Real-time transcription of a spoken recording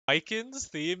Icon's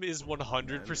theme is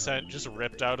 100% just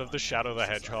ripped out of the Shadow the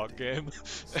Hedgehog game.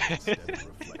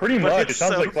 Pretty But much. it's It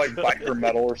sounds so like good. biker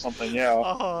metal or something.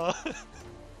 Yeah.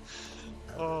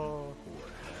 Oh.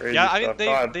 Crazy Yeah, I mean,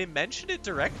 stuff. they mentioned it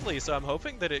directly, so I'm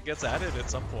hoping that it gets added at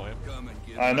some point.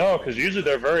 I know, because usually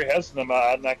they're very hesitant about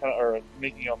adding that kind of, or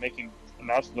making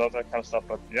announcements about that kind of stuff.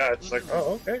 But yeah, it's like,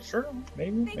 oh, okay, sure,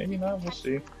 maybe not. We'll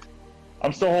see.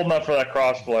 I'm still holding up for that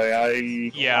crossplay. I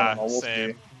don't know, we'll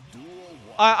same. see.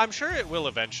 I'm sure it will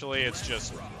eventually. It's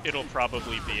just it'll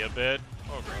probably be a bit.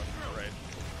 Oh god, right.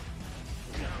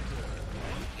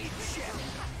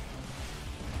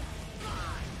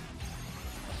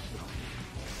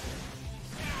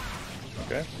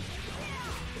 Okay.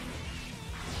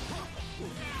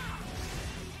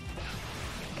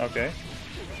 Okay.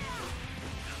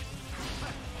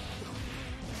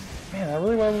 Man, I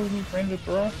really wasn't trained to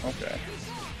throw? Okay.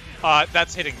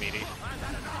 That's hitting meaty.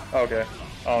 Okay.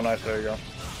 Oh, nice, there you go.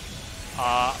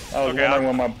 I was okay, wondering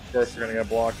when my bursts were gonna get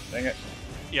blocked. Dang it.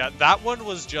 Yeah, that one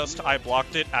was just, I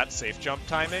blocked it at safe jump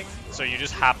timing, so you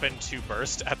just happened to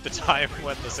burst at the time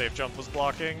when the safe jump was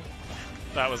blocking.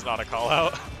 That was not a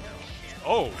call-out.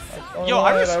 Oh! Yo,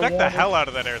 I respect the hell out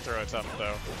of that air throw attempt,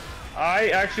 though. I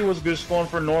actually was just going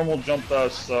for normal jump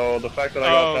dust, so the fact that I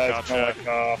got that is kind of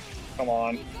like, come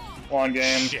on. Come on,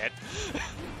 game. Shit.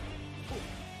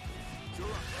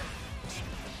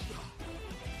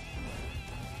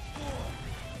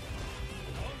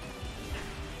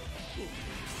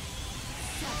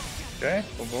 Okay,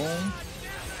 boom.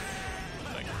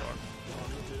 Thank you, dog.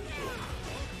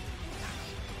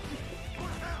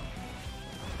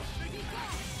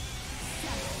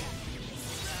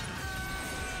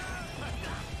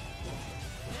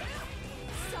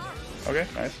 Okay,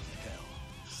 nice.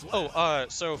 Oh,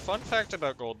 so fun fact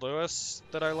about Goldlewis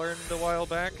that I learned a while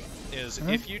back is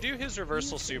if you do his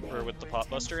reversal super with the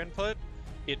Potbuster input,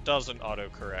 it doesn't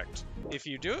autocorrect. If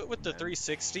you do it with the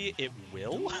 360, it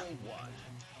will.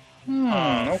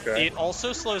 Okay. It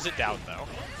also slows it down, though.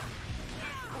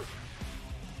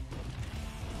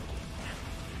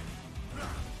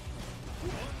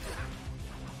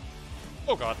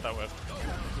 Oh god, that whiffed.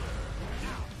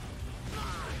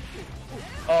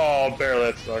 Oh,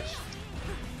 barely, that sucks.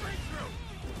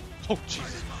 Oh,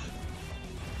 Jesus.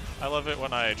 I love it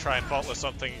when I try and faultless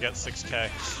something and get 6k.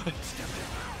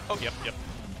 Oh, yep.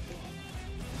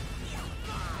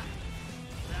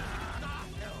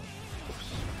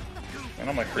 And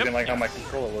I'm like forgetting like how my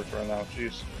controller works right now.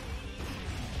 Jeez.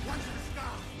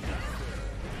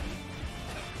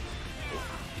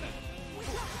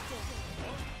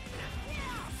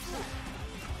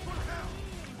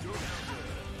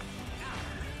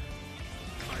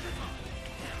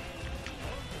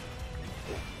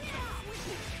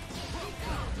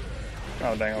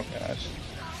 Oh dang, okay, nice.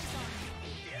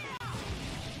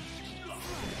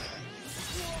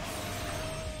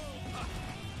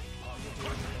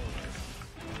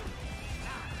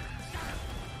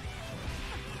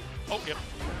 Oh, yep.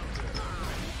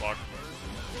 Fuck.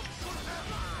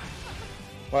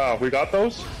 Wow, we got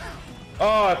those?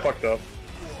 Oh, I fucked up.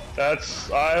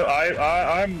 That's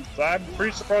I'm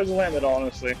pretty surprised I landed,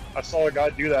 honestly. I saw a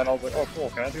guy do that and I was like, oh cool,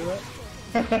 can I do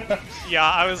that? Yeah,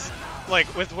 I was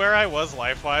like, with where I was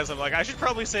life-wise, I'm like, I should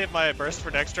probably save my burst for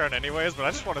next round anyways, but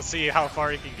I just want to see how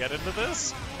far he can get into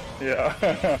this.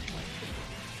 Yeah.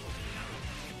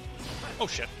 Oh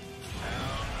shit.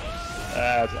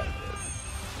 That's not good.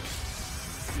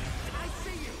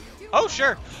 Oh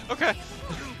sure, okay.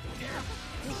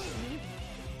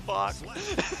 Fuck.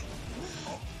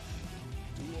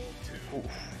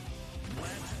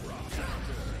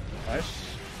 Nice.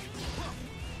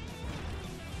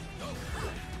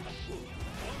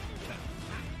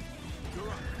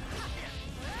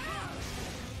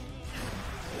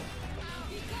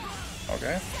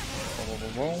 Okay. Boom, boom,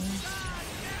 boom, boom.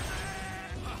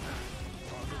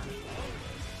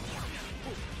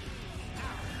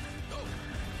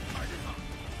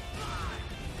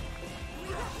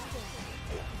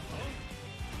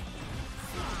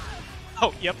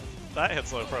 Oh, yep. That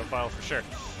hits low profile for sure.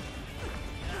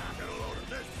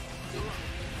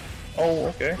 Oh,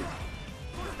 okay.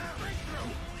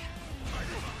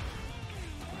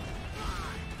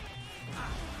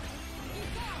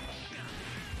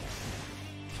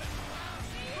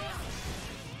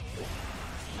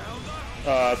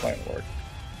 That's not gonna work.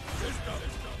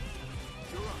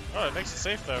 Oh, it makes it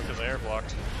safe though, because I air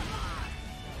blocked.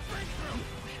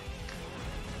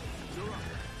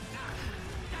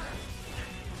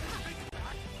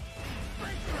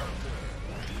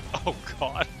 Oh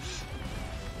god.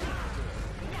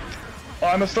 Oh,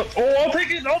 I messed up. Oh, I'll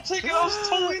take it. I'll take it. I was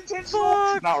totally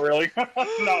intentional. Not really.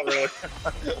 Not really.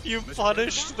 You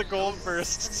punished the gold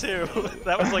burst too.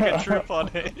 That was like a true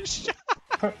punish.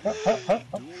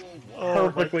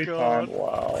 Oh, Perfectly timed.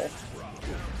 Wow.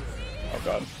 Oh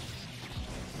god.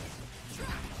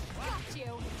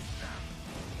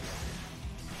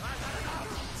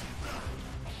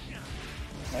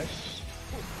 Nice.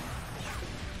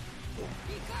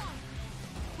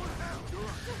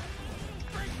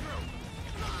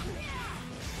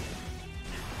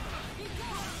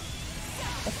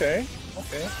 Okay,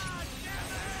 okay.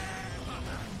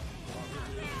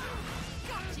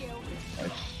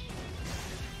 Nice.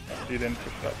 He didn't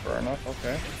push that far enough,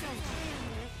 okay.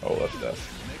 Oh, that's death.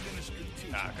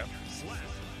 Ah, okay.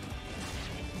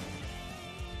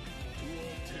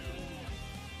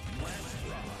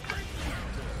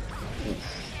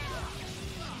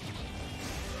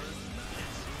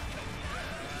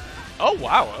 Oh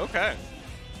wow, okay.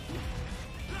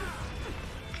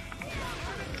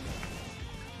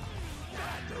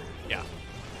 Yeah.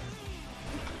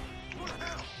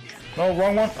 No,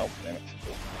 wrong one. Oh, damn it.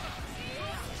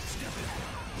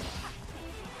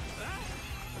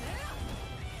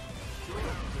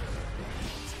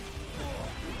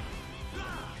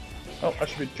 Oh, I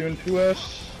should be tuned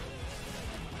 2S.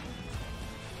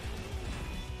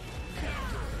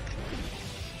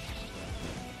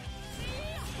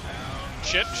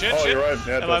 Shit, shit, Oh, shit. you're right.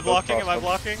 Yeah, Am I blocking? Am I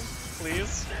blocking?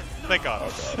 Please? Thank God.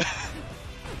 Okay.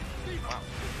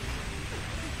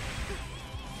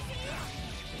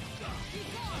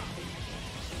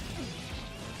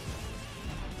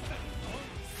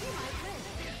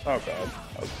 Oh god,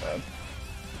 that was bad.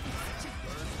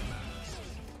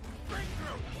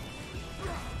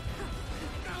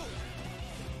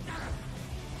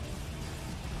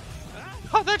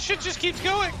 Oh, that shit just keeps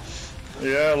going!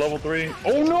 Yeah, level 3.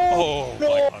 Oh no! Oh no!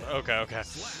 my god, okay, okay.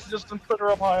 Just didn't put her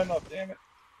up high enough, damn it.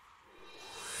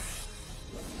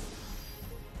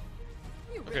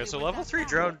 Okay, so level 3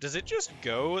 drone, does it just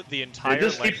go the entire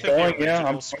just length keeps of going, the yeah,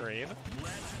 original screen?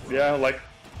 Yeah, like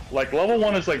level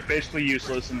 1 is like basically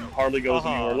useless and hardly goes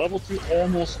anywhere. Level 2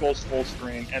 almost goes full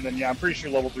screen, and then yeah, I'm pretty sure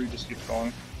level 3 just keeps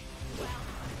going.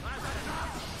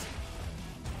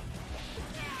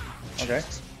 Okay.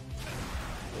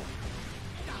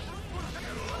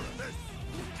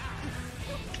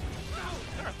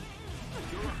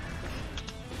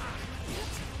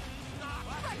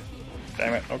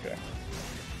 Damn it, okay.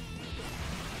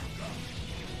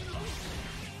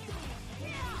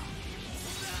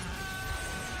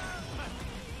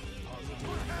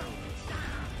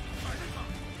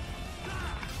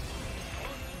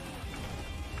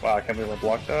 Wow, I can't believe I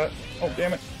blocked that. Oh,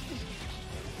 damn it.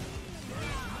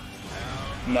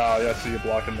 No, yeah, I see you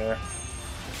blocking there.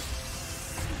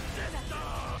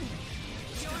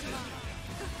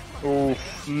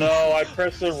 Oof, no, I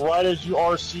pressed it right as you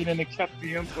RC'd and it kept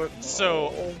the input.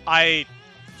 So, Oh.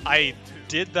 I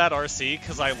did that RC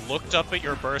because I looked up at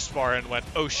your burst bar and went,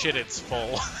 oh shit, it's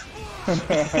full.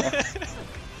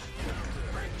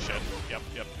 Shit, yep.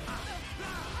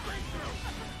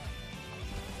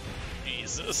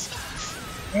 Jesus.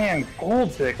 Man,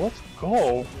 gold dick, let's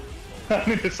go. I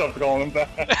need to stop calling him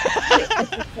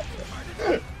that.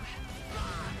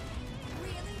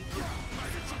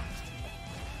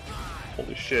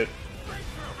 Holy shit.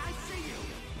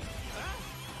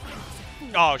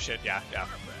 Oh shit, yeah.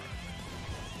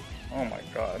 Oh my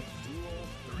god.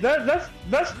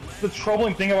 That's the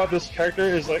troubling thing about this character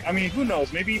is like, I mean, who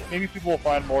knows? Maybe people will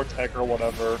find more tech or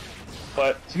whatever.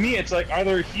 But to me, it's like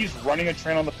either he's running a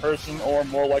train on the person, or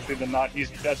more likely than not, he's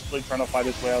desperately trying to fight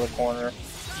his way out of the corner.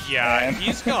 Yeah, And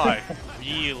he's got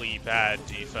really bad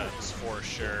defense for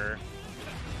sure.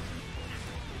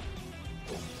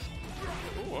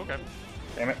 Ooh, okay.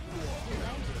 Damn it.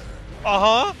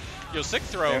 Uh-huh. Yo, sick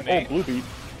throw Damn. me. Oh, blue beat.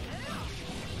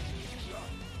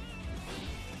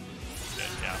 Shit,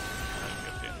 yeah.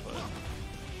 Good input.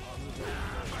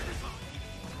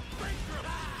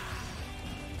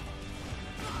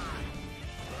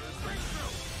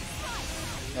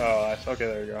 Oh, nice. Okay,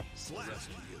 there you go.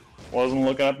 Wasn't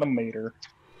looking at the meter.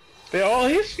 Yeah,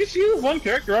 he's a fun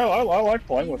character. I like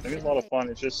playing with him. He's a lot of fun.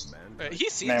 It's just, He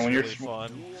seems man, when really you're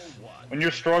fun. When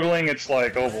you're struggling, it's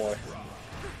like, oh boy.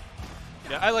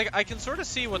 Yeah, I can sort of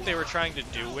see what they were trying to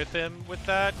do with him with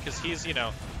that, because he's, you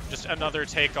know, just another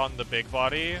take on the big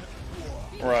body.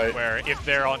 Right. Where if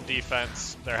they're on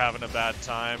defense, they're having a bad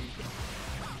time.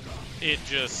 It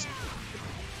just...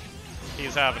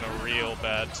 He's having a real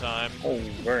bad time. Oh,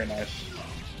 very nice.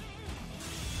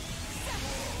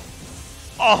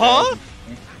 Uh-huh?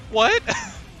 What?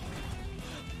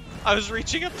 I was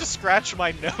reaching up to scratch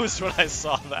my nose when I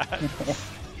saw that.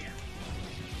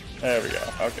 There we go.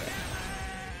 Okay.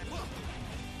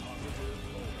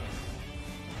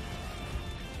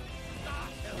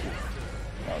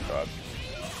 Oh god.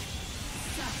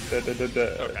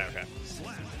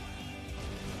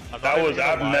 Okay.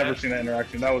 I've never seen that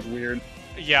interaction. That was weird.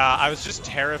 Yeah, I was just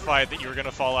terrified that you were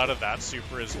gonna fall out of that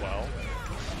super as well.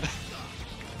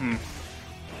 Hmm.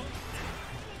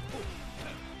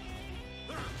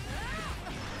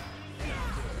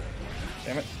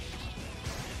 Damn it.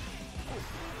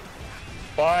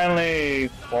 Finally!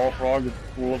 balFrog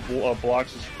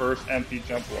blocks his first empty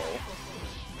jump roll.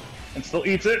 And still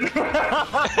eats it!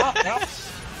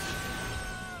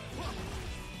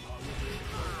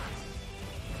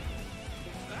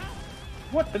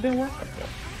 What? That didn't work? Okay.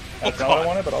 That's not what I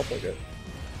wanted, but I'll take it.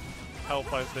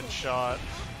 Help, I've been shot.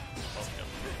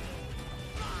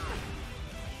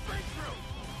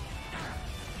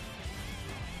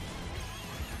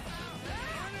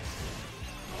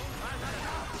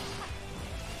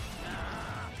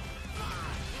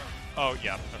 Oh,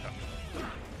 yeah, okay.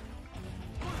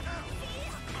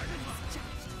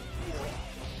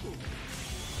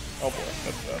 Oh boy,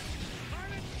 that's tough.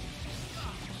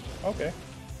 Okay.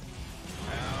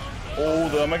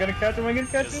 Oh, am I gonna catch him? Am I gonna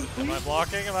catch him? Am I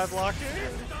blocking? Am I blocking?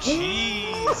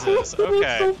 Jesus,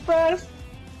 okay. So fast!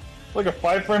 Like a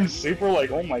 5-frame super,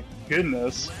 like, oh my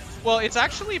goodness. Well, it's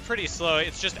actually pretty slow.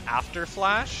 It's just after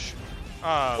flash.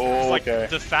 Like, okay.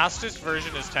 the fastest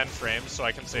version is 10 frames, so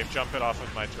I can safe jump it off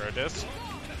of my throw disc.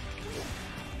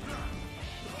 Yeah,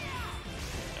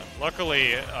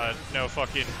 luckily, no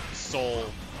fucking soul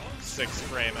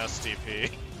 6-frame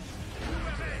STP.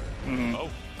 Mm-hmm.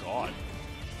 Oh, God.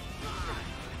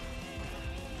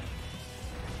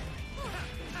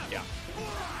 Yeah.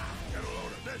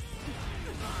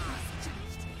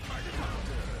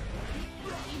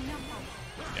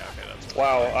 Yeah, okay, that's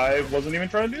Wow, I wasn't even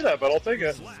trying to do that, but I'll take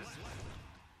it.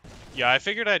 Yeah, I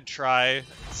figured I'd try,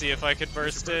 see if I could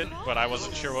burst it, but I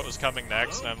wasn't sure what was coming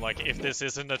next, and I'm like, if this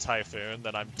isn't a typhoon,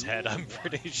 then I'm dead, I'm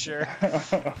pretty sure.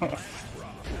 Oh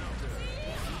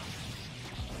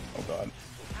god.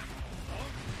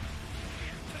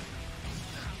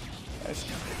 Nice.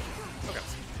 Okay.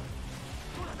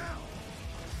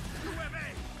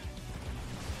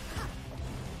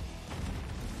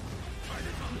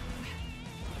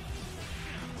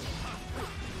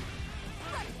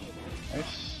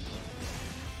 Nice.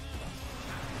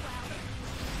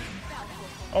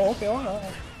 Oh, okay,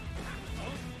 alright.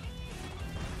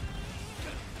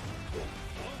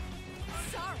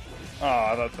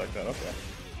 Ah, that's like that, okay.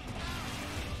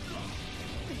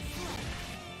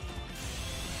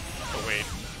 Oh, wait.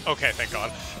 Okay, thank God.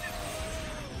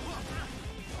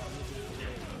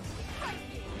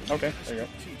 Okay, there you go.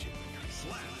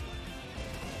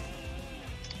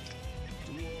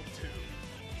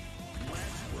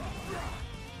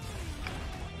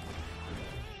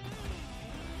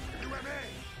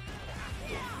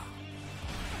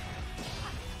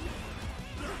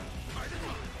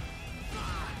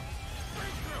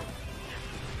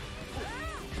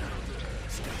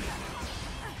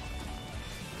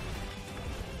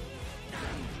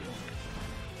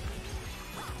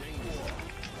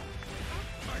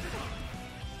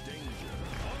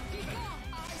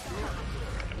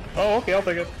 Oh, okay, I'll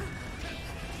take it.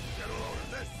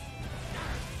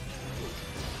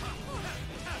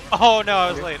 Oh no,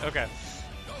 I was late. Okay.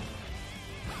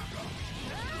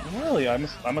 Really? I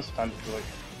must have timed it too late.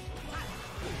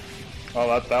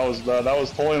 Oh, that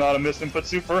was totally not a missed input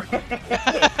super.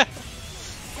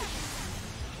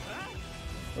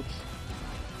 Oops.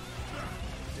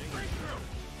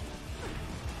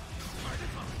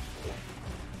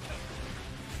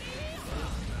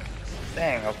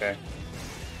 Dang. Okay.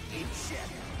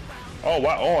 Oh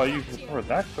wow! Oh, you recovered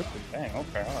that quickly. Dang.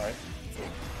 Okay. All right.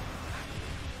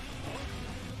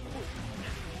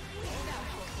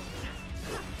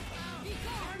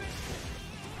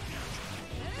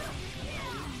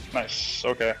 Nice.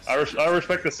 Okay. I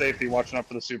respect the safety watching up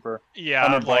for the super. Yeah,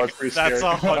 I'm like, pretty that's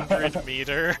scary. 100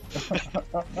 meter.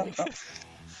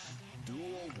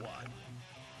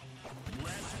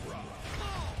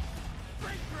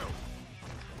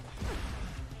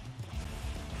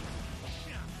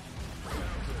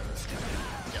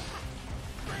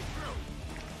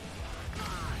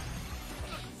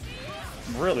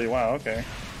 Really? Wow. Okay.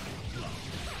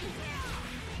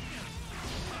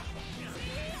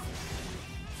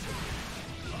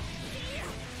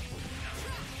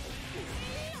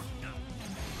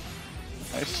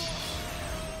 Nice.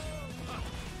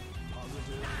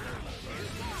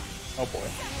 Oh boy.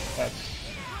 That's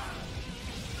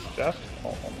death?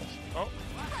 Oh, almost. Oh.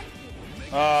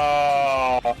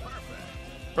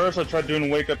 First I tried doing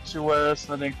Wake Up 2S,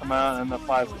 and that didn't come out, and the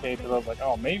 5K, because I was like,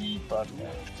 oh, maybe, but yeah.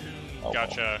 Oh,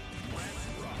 Gotcha.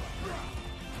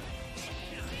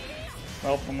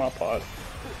 Well. Nope, I'm not pot.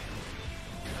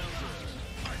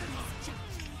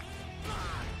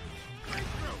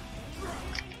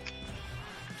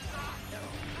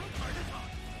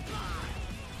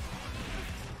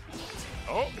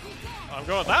 Oh, I'm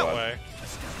going that way.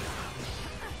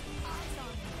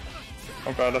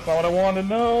 Oh god, that's not what I wanted,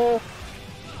 no!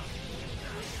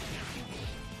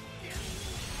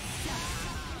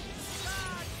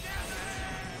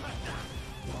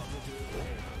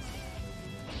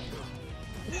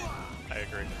 I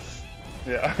agree.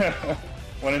 Yeah,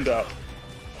 when in doubt.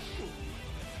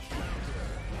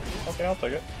 Okay, I'll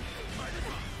take it.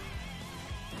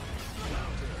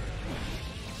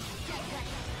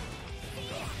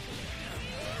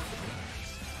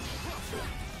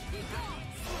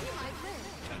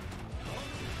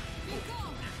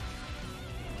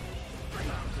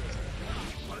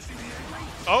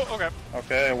 Oh, okay.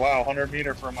 Okay, wow, 100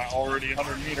 meter for my already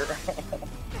 100 meter.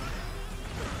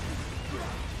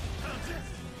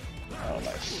 Oh,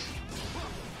 nice.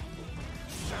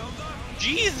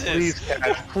 Jesus! Please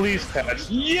catch, please catch.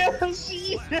 Yes!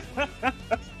 Yes!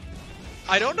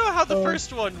 I don't know how the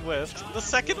first one whiffed. The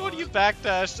second one you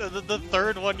backdashed, and then the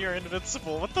third one you're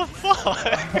invincible. What the fuck?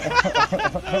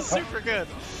 That was super good.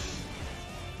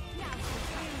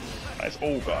 Nice.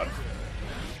 Oh god.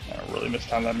 I really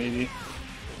mistimed that meaty.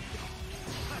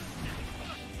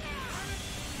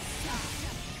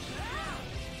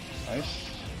 Nice.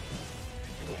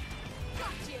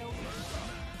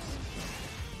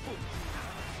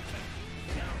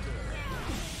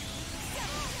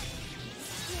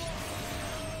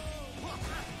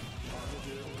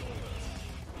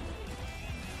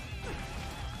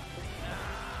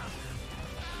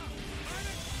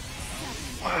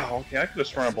 Wow, okay, I could have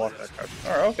sworn I blocked that card.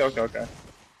 Alright, okay.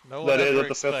 No That one is ever at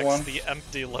the fifth expects one? the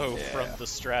empty loaf from the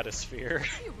stratosphere.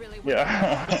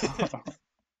 Yeah.